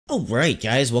Alright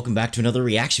guys, welcome back to another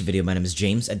reaction video. My name is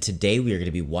James, and today we are going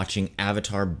to be watching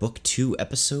Avatar Book 2,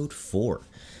 Episode 4.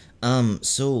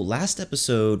 So last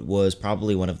episode was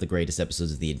probably one of the greatest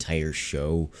episodes of the entire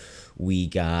show. We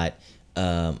got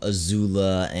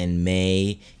Azula and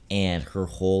Mai and her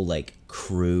whole,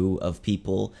 crew of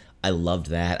people. I loved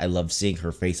that. I loved seeing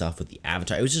her face off with the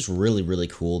Avatar. It was just really, really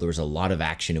cool. There was a lot of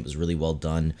action. It was really well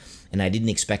done. And I didn't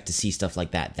expect to see stuff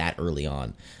like that early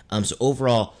on. So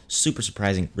overall, super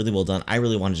surprising, really well done. I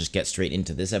really want to just get straight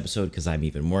into this episode because I'm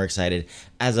even more excited.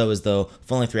 As always, though,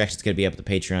 full-length reaction is going to be up at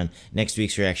the Patreon. Next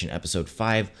week's reaction, episode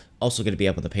 5, also going to be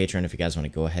up on the Patreon if you guys want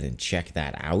to go ahead and check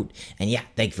that out. And yeah,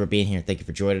 thank you for being here. Thank you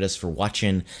for joining us, for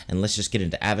watching. And let's just get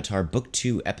into Avatar Book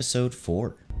 2, Episode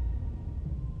 4.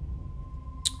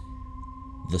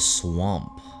 The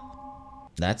swamp.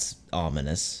 That's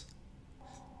ominous.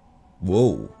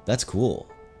 Whoa, that's cool.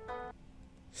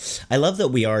 I love that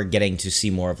we are getting to see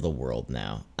more of the world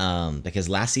now. Because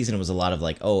last season it was a lot of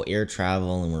air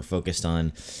travel, and we're focused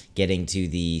on getting to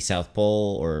the South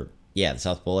Pole, or yeah, the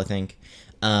South Pole, I think.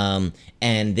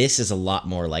 And this is a lot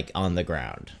more on the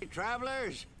ground. Hey,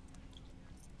 travelers.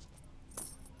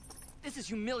 This is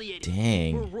humiliating.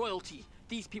 Dang. We're royalty.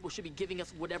 These people should be giving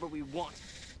us whatever we want.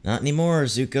 Not anymore,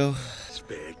 Zuko.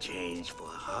 Spare change for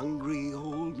a hungry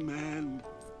old man.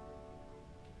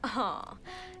 Aw,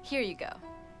 here you go.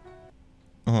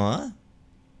 Huh?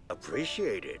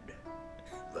 Appreciated,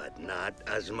 but not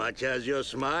as much as your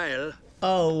smile.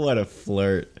 Oh, what a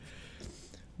flirt.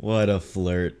 What a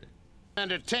flirt.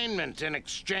 Entertainment in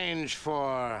exchange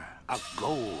for a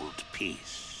gold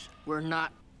piece. We're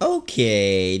not.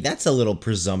 Okay, that's a little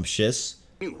presumptuous.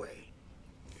 Anyway,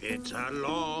 it's a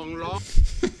long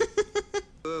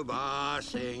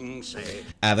Sing say.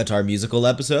 Avatar musical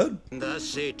episode? The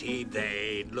city,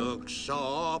 they look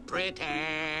so pretty.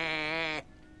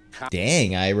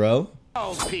 Dang, Iroh.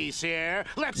 Gold piece here.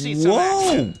 Let's see some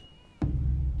Whoa! action.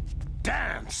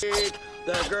 Dance.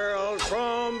 The girls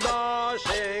from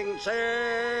Sing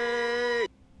say.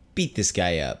 Beat this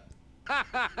guy up.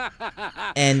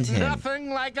 End him. Nothing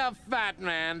like a fat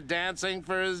man dancing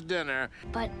for his dinner.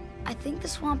 But I think the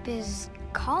swamp is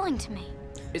calling to me.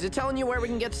 Is it telling you where we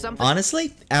can get something?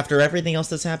 Honestly, after everything else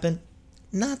that's happened,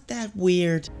 not that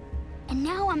weird. And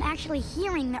now I'm actually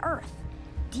hearing the earth.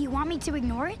 Do you want me to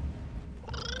ignore it?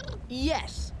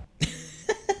 Yes.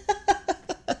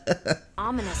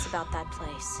 Ominous about that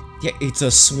place. Yeah, it's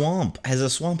a swamp. Has a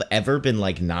swamp ever been,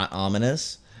 not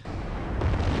ominous?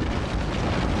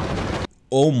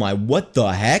 Oh my, what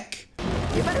the heck?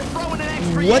 You better throw in an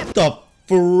extra. What the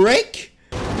frick?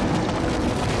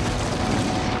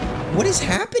 What is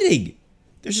happening?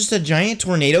 There's just a giant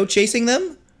tornado chasing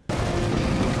them?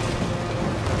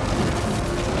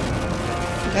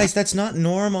 Guys, that's not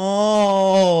normal.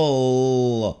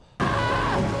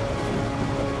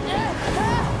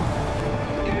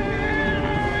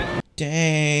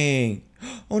 Dang.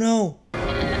 Oh no. Watch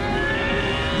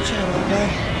out,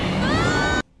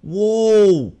 okay?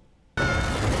 Whoa.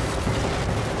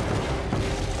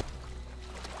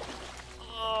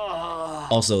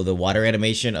 Also, the water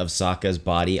animation of Sokka's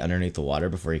body underneath the water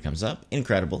before he comes up.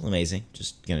 Incredible. Amazing.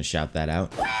 Just gonna shout that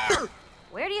out.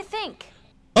 Where do you think?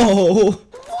 Oh!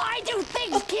 Why do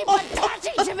things keep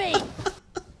attaching to me?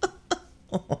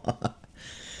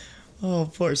 Oh,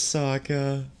 poor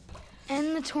Sokka.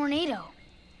 And the tornado.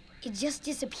 It just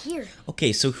disappeared.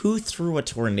 Okay, so who threw a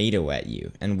tornado at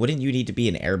you? And wouldn't you need to be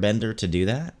an airbender to do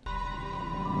that?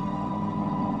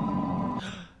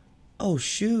 Oh,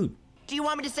 shoot. Do you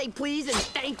want me to say please and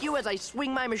thank you as I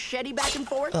swing my machete back and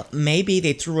forth? Maybe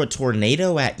they threw a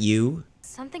tornado at you.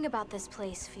 Something about this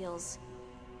place feels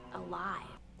alive.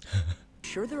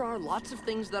 Sure, there are lots of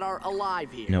things that are alive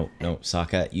here. No,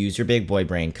 Sokka, use your big boy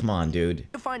brain. Come on, dude.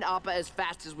 We'll find Appa as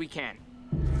fast as we can.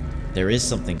 There is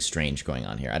something strange going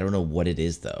on here. I don't know what it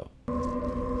is, though.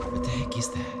 What the heck is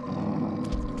that?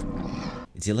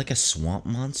 Is he like a swamp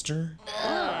monster?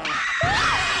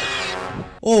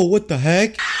 Oh, what the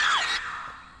heck?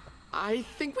 I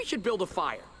think we should build a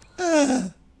fire.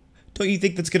 Don't you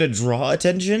think that's gonna draw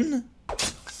attention?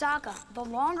 Sokka, the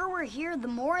longer we're here, the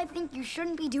more I think you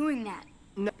shouldn't be doing that.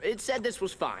 No, it said this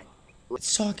was fine.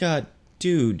 Sokka,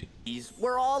 dude.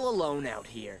 We're all alone out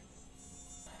here.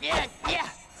 Yeah.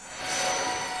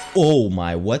 Oh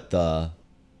my, what the?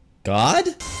 God?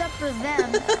 Except for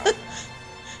them.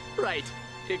 Right,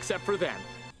 except for them.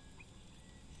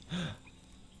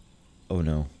 Oh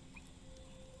no.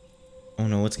 Oh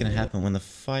no, what's gonna happen when the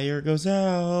fire goes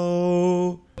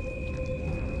out?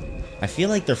 I feel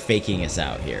like they're faking us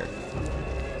out here.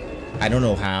 I don't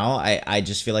know how. I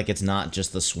just feel like it's not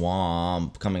just the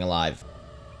swamp coming alive.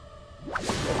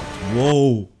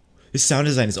 Whoa. His sound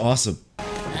design is awesome.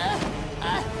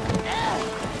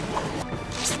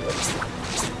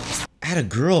 Add a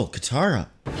girl, Katara.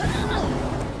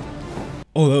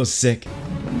 Oh, that was sick.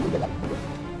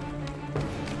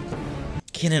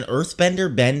 Can an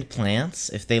earthbender bend plants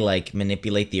if they like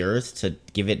manipulate the earth to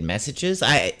give it messages?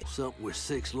 Something with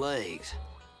 6 legs.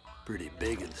 Pretty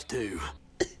big ones too.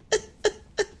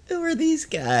 Who are these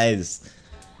guys?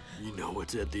 You know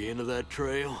what's at the end of that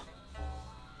trail?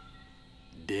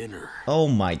 Dinner. Oh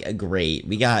my god, great.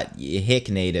 We got hick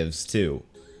natives too.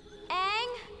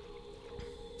 Aang?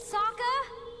 Sokka?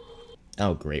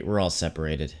 Oh great, we're all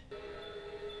separated.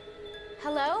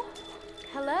 Hello?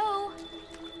 Hello?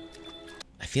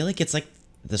 I feel like it's like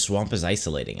the swamp is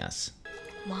isolating us.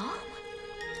 Mom?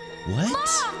 What?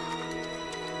 Mom!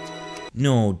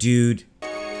 No, dude.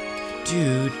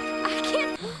 Dude. I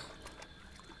can't.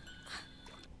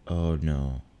 Oh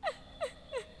no.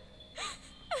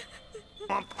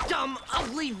 Dumb,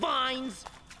 ugly vines!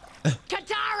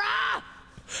 Katara!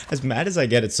 As mad as I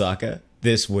get at Sokka,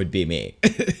 this would be me.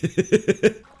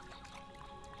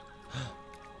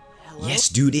 Yes,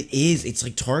 dude, it is. It's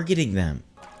like targeting them.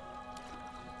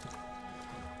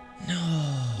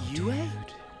 No,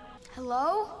 dude.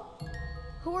 Hello?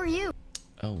 Who are you?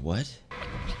 Oh, what?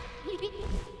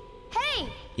 Hey!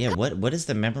 Yeah, what is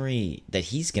the memory that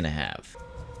he's gonna have?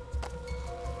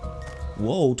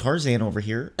 Whoa, Tarzan over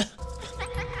here.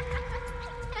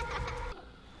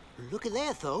 Look at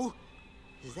that, though.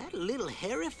 Is that a little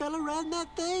hairy fella riding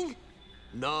that thing?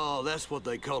 No, that's what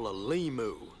they call a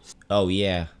lemur. Oh,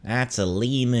 yeah. That's a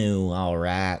lemur,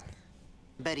 alright.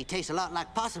 Bet he tastes a lot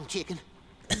like possum chicken.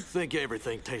 Think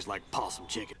everything tastes like possum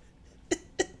chicken.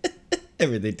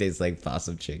 Everything tastes like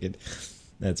possum chicken.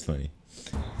 That's funny.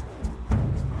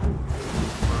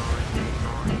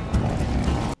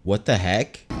 What the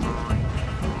heck?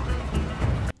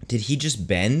 Did he just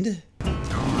bend?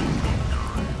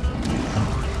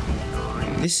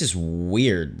 This is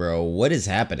weird, bro. What is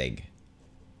happening?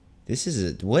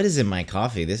 What is in my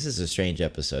coffee? This is a strange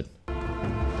episode.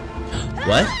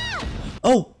 What?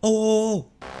 Oh!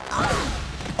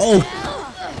 You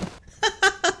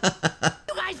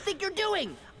guys think you're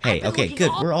doing? Hey, okay,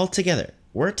 good. We're all together.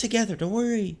 We're together, don't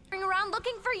worry. Around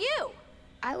looking for you.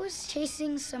 I was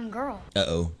chasing some girl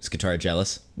Uh-oh. Is Katara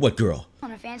jealous? What girl?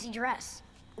 on a fancy dress.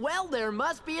 Well, there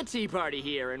must be a tea party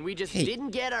here, and we just Hey. didn't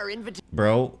get our invitation.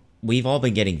 Bro, we've all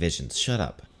been getting visions. Shut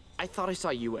up. I thought I saw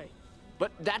Yue,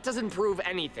 but that doesn't prove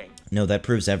anything. No, that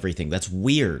proves everything. That's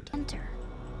weird. Hunter.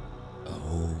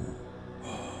 Oh.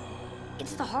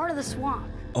 It's the heart of the swamp.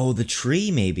 Oh, the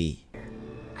tree, maybe.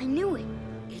 I knew it.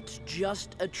 It's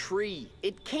just a tree.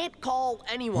 It can't call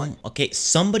anyone. Okay,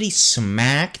 somebody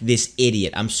smack this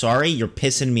idiot. I'm sorry, you're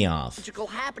pissing me off. Magical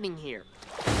happening here.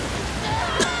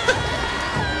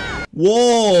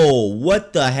 Whoa,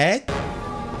 what the heck?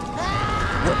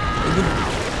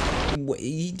 What,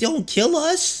 you don't kill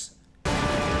us?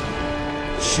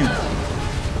 Shoot.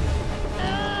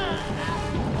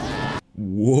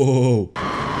 Whoa.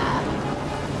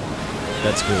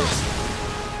 That's cool.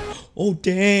 Oh,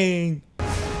 dang.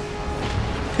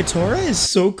 Katara is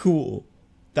so cool.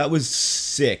 That was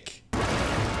sick.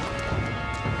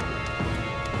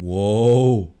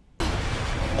 Whoa.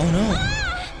 Oh, no.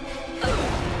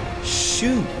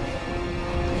 Shoot.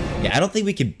 Yeah, I don't think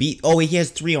we could beat... Oh, he has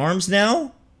 3 arms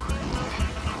now?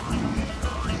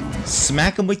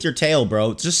 Smack him with your tail,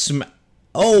 bro. Just smack...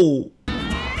 Oh.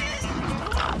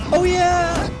 Oh,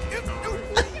 yeah.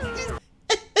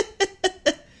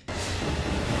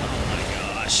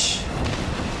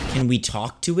 Can we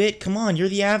talk to it? Come on, you're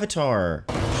the Avatar.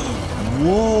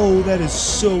 Whoa, that is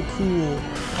so cool.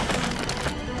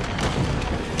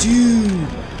 Dude,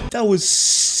 that was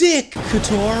sick,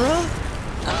 Katara.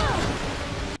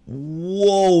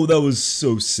 Whoa, that was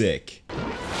so sick.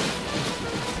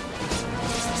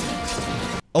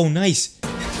 Oh, nice.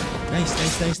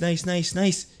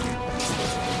 Nice.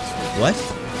 What?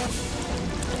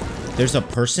 There's a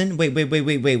person? Wait,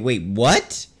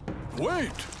 what?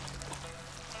 Wait!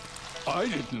 I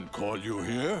didn't call you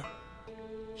here.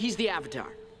 He's the Avatar.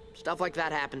 Stuff like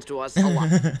that happens to us a lot.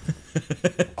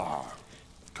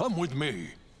 Come with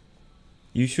me.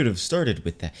 You should have started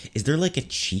with that. Is there like a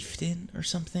chieftain or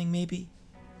something, maybe?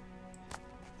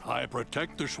 I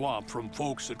protect the swamp from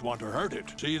folks that want to hurt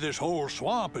it. See, this whole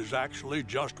swamp is actually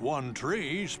just one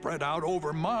tree spread out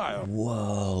over miles.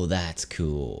 Whoa, that's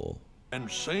cool. And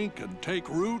sink and take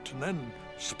root and then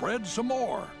spread some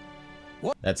more.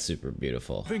 That's super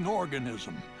beautiful. Living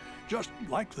organism, just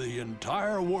like the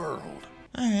entire world.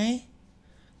 Alright.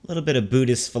 A little bit of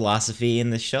Buddhist philosophy in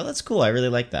this show. That's cool. I really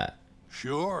like that.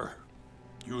 Sure.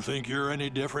 You think you're any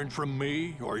different from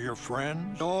me or your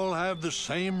friends? We all have the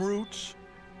same roots,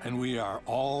 and we are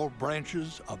all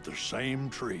branches of the same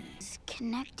tree. It's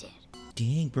connected.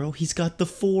 Dang, bro, he's got the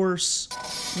Force.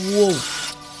 Whoa.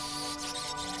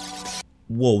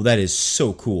 Whoa, that is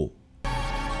so cool.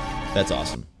 That's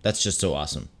awesome. That's just so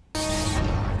awesome.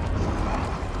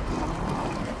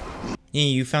 Yeah,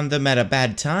 you found them at a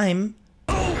bad time.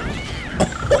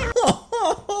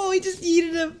 Oh, he just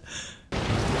eated him.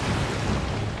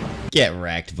 Get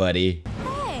wrecked, buddy.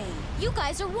 Hey, you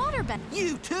guys are waterbenders.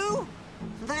 You too?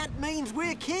 That means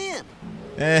we're kin.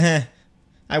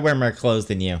 I wear more clothes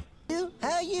than you.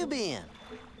 How you been?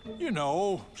 You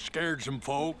know, scared some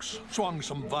folks, swung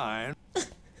some vines.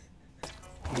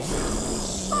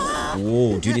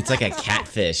 Whoa, dude, it's like a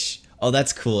catfish. Oh,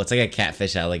 that's cool. It's like a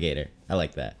catfish alligator. I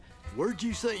like that. Where'd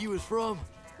you say you was from?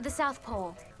 The South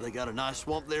Pole. They got a nice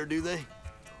swamp there, do they?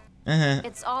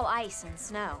 It's all ice and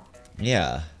snow.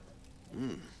 Yeah.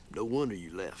 No wonder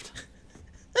you left.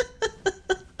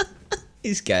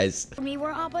 These guys. For me,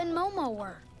 where Appa and Momo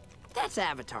were. That's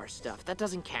Avatar stuff. That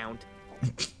doesn't count.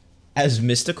 As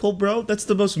mystical, bro? That's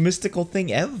the most mystical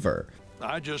thing ever.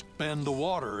 I just bend the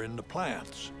water into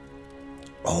plants.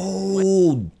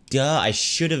 Oh, duh. I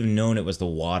should have known it was the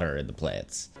water in the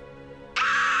plants.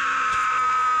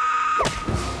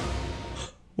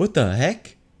 What the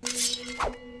heck?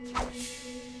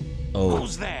 Oh.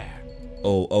 Who's there?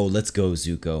 Oh, let's go,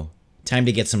 Zuko. Time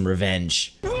to get some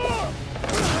revenge.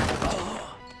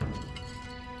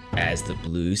 As the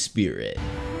Blue Spirit.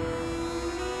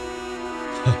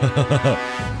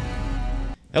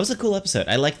 That was a cool episode.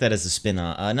 I liked that as a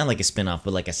spin-off. Not like a spin-off,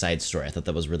 but like a side story. I thought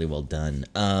that was really well done.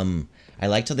 I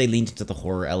liked how they leaned into the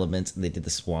horror elements and they did the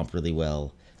swamp really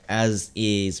well. As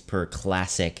is per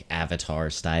classic Avatar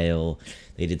style.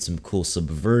 They did some cool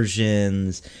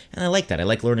subversions. And I like that. I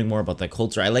like learning more about the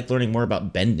culture. I like learning more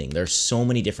about bending. There's so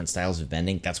many different styles of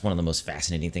bending. That's one of the most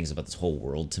fascinating things about this whole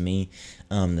world to me.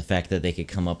 The fact that they could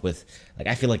come up with, like,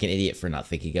 I feel like an idiot for not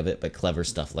thinking of it, but clever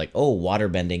stuff like, oh, water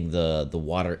bending the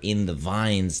water in the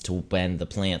vines to bend the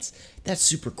plants. That's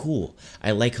super cool.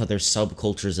 I like how there's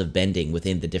subcultures of bending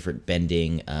within the different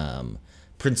bending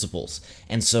principles.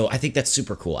 And so I think that's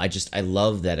super cool. I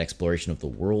love that exploration of the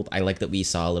world. I like that we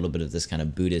saw a little bit of this kind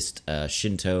of Buddhist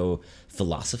Shinto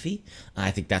philosophy. I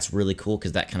think that's really cool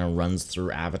because that kind of runs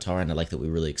through Avatar, and I like that we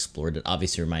really explored it.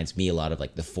 Obviously reminds me a lot of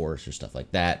like the Force or stuff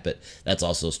like that, but that's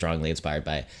also strongly inspired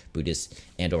by Buddhist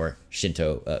and or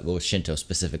Shinto, well, Shinto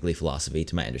specifically philosophy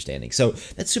to my understanding. So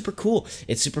that's super cool.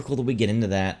 It's super cool that we get into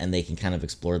that and they can kind of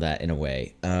explore that in a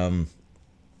way.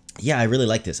 Yeah, I really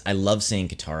like this. I love seeing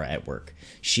Katara at work.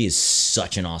 She is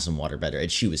such an awesome waterbender, and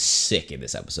she was sick in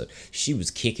this episode. She was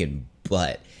kicking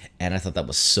butt, and I thought that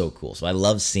was so cool. So I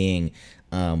love seeing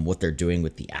what they're doing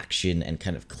with the action and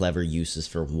kind of clever uses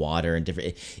for water and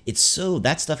different. It's so,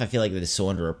 that stuff I feel like that is so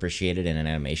underappreciated in an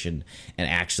animation and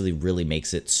actually really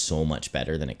makes it so much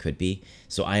better than it could be.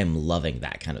 So I am loving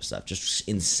that kind of stuff. Just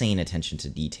insane attention to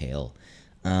detail.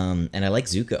 And I like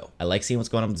Zuko. I like seeing what's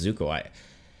going on with Zuko.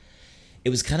 It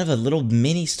was kind of a little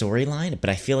mini storyline, but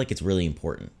I feel like it's really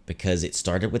important because it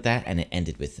started with that and it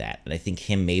ended with that. And I think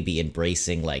him maybe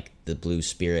embracing like the Blue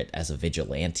Spirit as a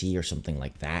vigilante or something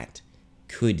like that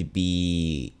could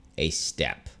be a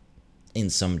step in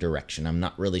some direction. I'm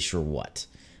not really sure what.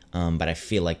 But I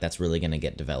feel like that's really going to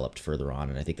get developed further on,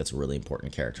 and I think that's a really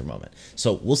important character moment.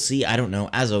 So we'll see. I don't know.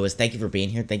 As always, thank you for being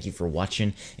here. Thank you for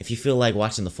watching. If you feel like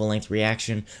watching the full-length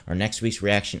reaction or next week's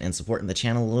reaction and supporting the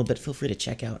channel a little bit, feel free to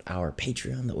check out our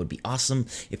Patreon. That would be awesome.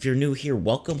 If you're new here,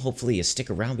 welcome. Hopefully you stick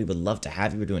around. We would love to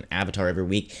have you. We're doing Avatar every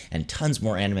week and tons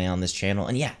more anime on this channel.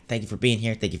 And yeah, thank you for being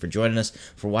here. Thank you for joining us,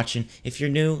 for watching. If you're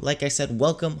new, like I said,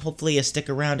 welcome. Hopefully you stick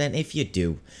around, and if you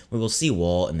do, we will see you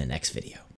all in the next video.